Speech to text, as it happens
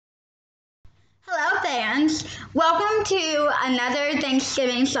fans, welcome to another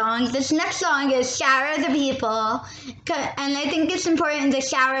Thanksgiving song. This next song is Shower the People, and I think it's important to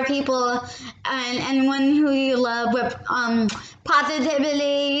shower people and anyone who you love with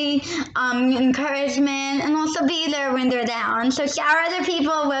positivity, encouragement, and also be there when they're down. So shower the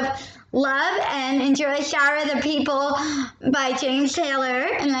people with love and enjoy Shower the People by James Taylor,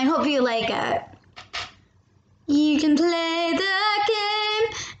 and I hope you like it. You can play the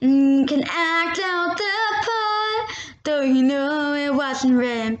game, and you can act out the part, though you know it wasn't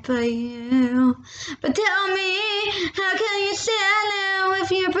meant for you. But tell me, how can you stand now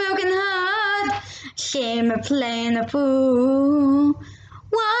with your broken heart? Shame of playing a fool.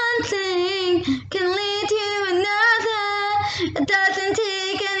 One thing can lead to another. It doesn't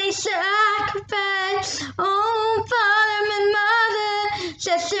take any sacrifice. Oh, father and mother,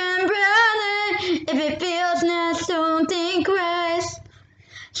 sister and brother, if it feels nice, don't think twice.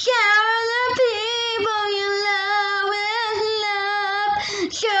 Shower the people you love with love.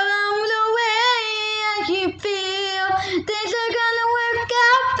 Show them the way you feel. Things are gonna work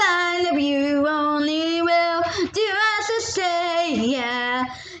out fine if you only will do as I say, yeah.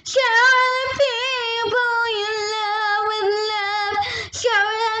 Shower the people you love with love. Show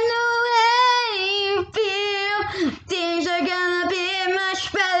them the way you feel. Things are gonna be much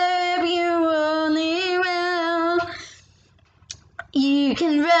better if you only will. You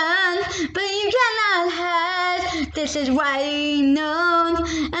can run, but you cannot hide. This is widely known.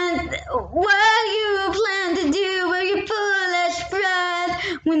 And what you plan to do with your foolish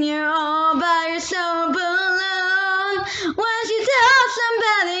pride when you're all by yourself alone. Once you tell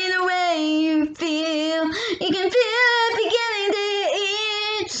somebody the way you feel, you can feel it beginning to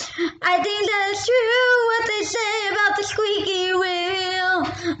eat. I think that's true what they say about the squeaky wheel,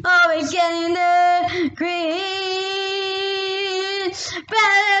 always getting the green.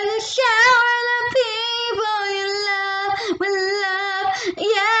 Better to shower the people you love with love.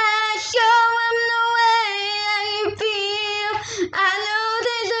 Yeah, show them the way that you feel. I know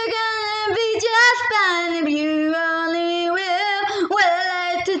things are gonna be just fine if you only will. What I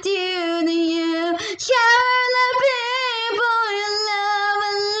like to do to you. Shower the people you love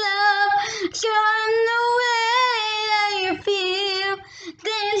with love. Show them the way that you feel.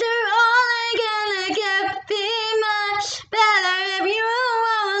 Things are only gonna get be much better if you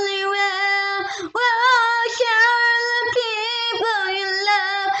only will. Whoa, shower the people you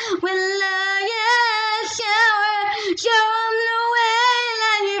love with love, yeah. Show them the way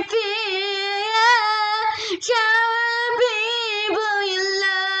that you feel, yeah. Shower the people you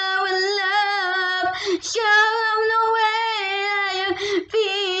love with love. Show them the way that you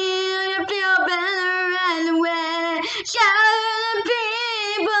feel. You feel better right away. Shower the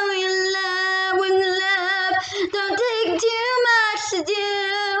people you love with love. Don't take too much to do.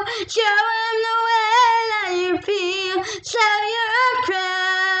 Show them the way that you feel. Show your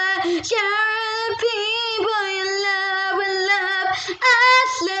cry. Shower the people you love with love. I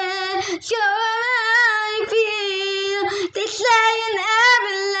say, show them how you feel. They say in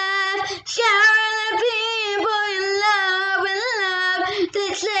every life. Shower the people you love with love.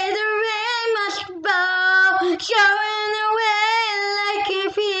 They say the rain must fall. Show them the way like you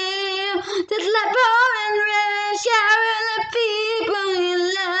feel. Just let pour and rain. Shower the people you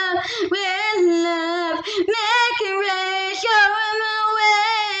love with love. Make it rain. Show them the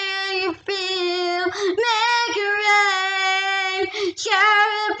way you feel. Make it rain. Shower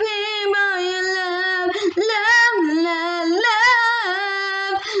the people you love. Love, love,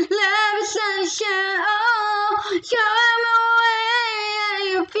 love. Love is sunshine. Oh, show them the way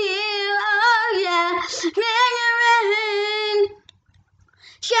you feel. Oh, yeah. Make it rain.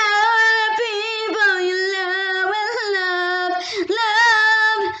 Show